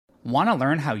Want to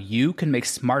learn how you can make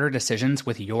smarter decisions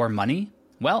with your money?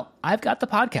 Well, I've got the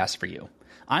podcast for you.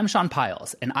 I'm Sean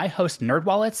Piles, and I host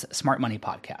NerdWallet's Smart Money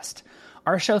Podcast.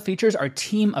 Our show features our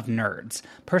team of nerds,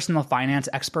 personal finance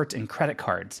experts in credit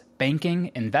cards,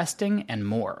 banking, investing, and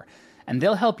more. And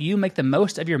they'll help you make the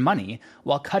most of your money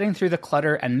while cutting through the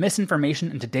clutter and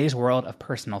misinformation in today's world of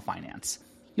personal finance.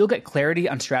 You'll get clarity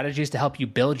on strategies to help you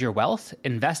build your wealth,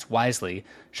 invest wisely,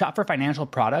 shop for financial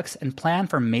products, and plan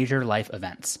for major life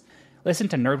events. Listen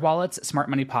to NerdWallet's Smart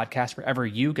Money Podcast wherever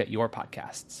you get your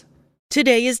podcasts.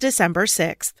 Today is December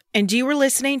 6th, and you are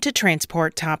listening to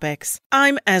Transport Topics.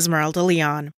 I'm Esmeralda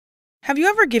Leon. Have you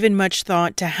ever given much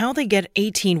thought to how they get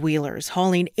 18-wheelers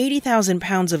hauling 80,000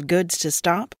 pounds of goods to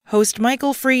stop? Host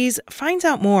Michael Freeze finds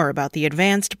out more about the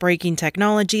advanced braking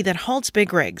technology that halts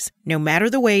big rigs, no matter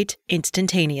the weight,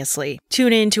 instantaneously.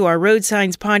 Tune in to our Road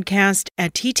Signs podcast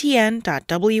at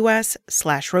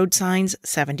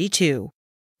ttn.ws/roadsigns72.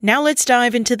 Now let's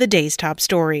dive into the day's top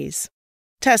stories.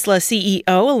 Tesla CEO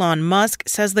Elon Musk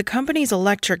says the company's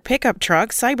electric pickup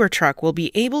truck, Cybertruck, will be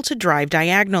able to drive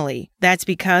diagonally. That's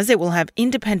because it will have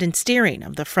independent steering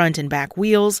of the front and back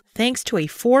wheels, thanks to a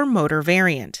 4-motor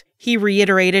variant. He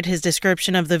reiterated his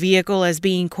description of the vehicle as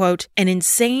being, quote, an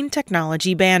insane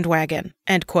technology bandwagon,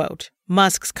 end quote.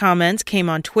 Musk's comments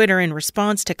came on Twitter in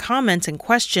response to comments and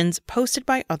questions posted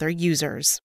by other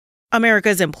users.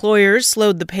 America's employers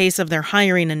slowed the pace of their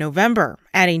hiring in November,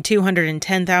 adding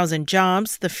 210,000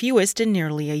 jobs, the fewest in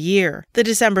nearly a year. The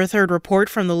December 3rd report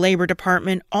from the Labor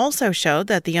Department also showed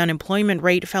that the unemployment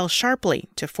rate fell sharply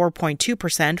to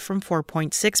 4.2% from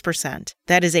 4.6%.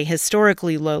 That is a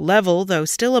historically low level, though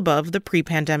still above the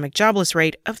pre-pandemic jobless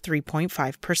rate of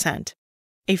 3.5%.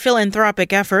 A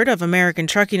philanthropic effort of American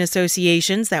trucking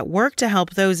associations that work to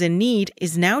help those in need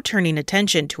is now turning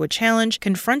attention to a challenge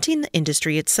confronting the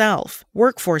industry itself: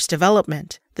 workforce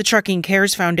development. The Trucking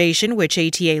Cares Foundation, which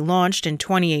ATA launched in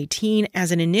 2018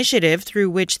 as an initiative through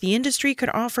which the industry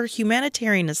could offer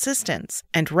humanitarian assistance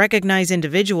and recognize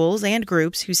individuals and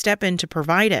groups who step in to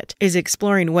provide it, is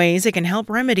exploring ways it can help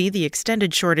remedy the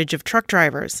extended shortage of truck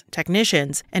drivers,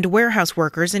 technicians, and warehouse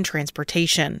workers in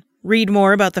transportation. Read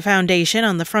more about the foundation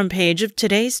on the front page of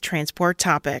today's Transport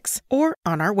Topics or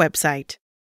on our website.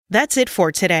 That's it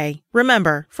for today.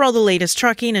 Remember, for all the latest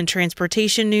trucking and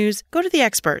transportation news, go to the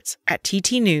experts at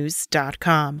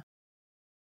ttnews.com.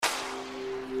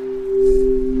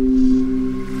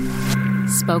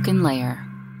 Spoken Layer.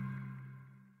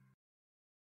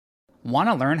 Want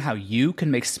to learn how you can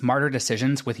make smarter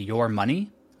decisions with your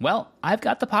money? Well, I've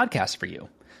got the podcast for you.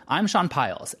 I'm Sean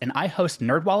Piles, and I host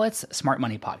NerdWallet's Smart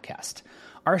Money Podcast.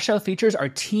 Our show features our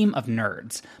team of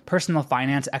nerds, personal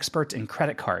finance experts in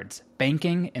credit cards,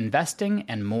 banking, investing,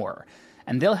 and more.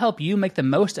 And they'll help you make the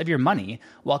most of your money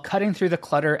while cutting through the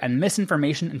clutter and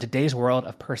misinformation in today's world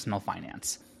of personal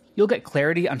finance. You'll get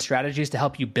clarity on strategies to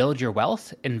help you build your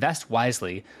wealth, invest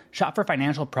wisely, shop for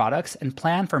financial products, and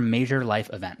plan for major life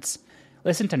events.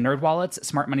 Listen to NerdWallet's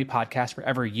Smart Money Podcast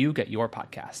wherever you get your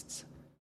podcasts.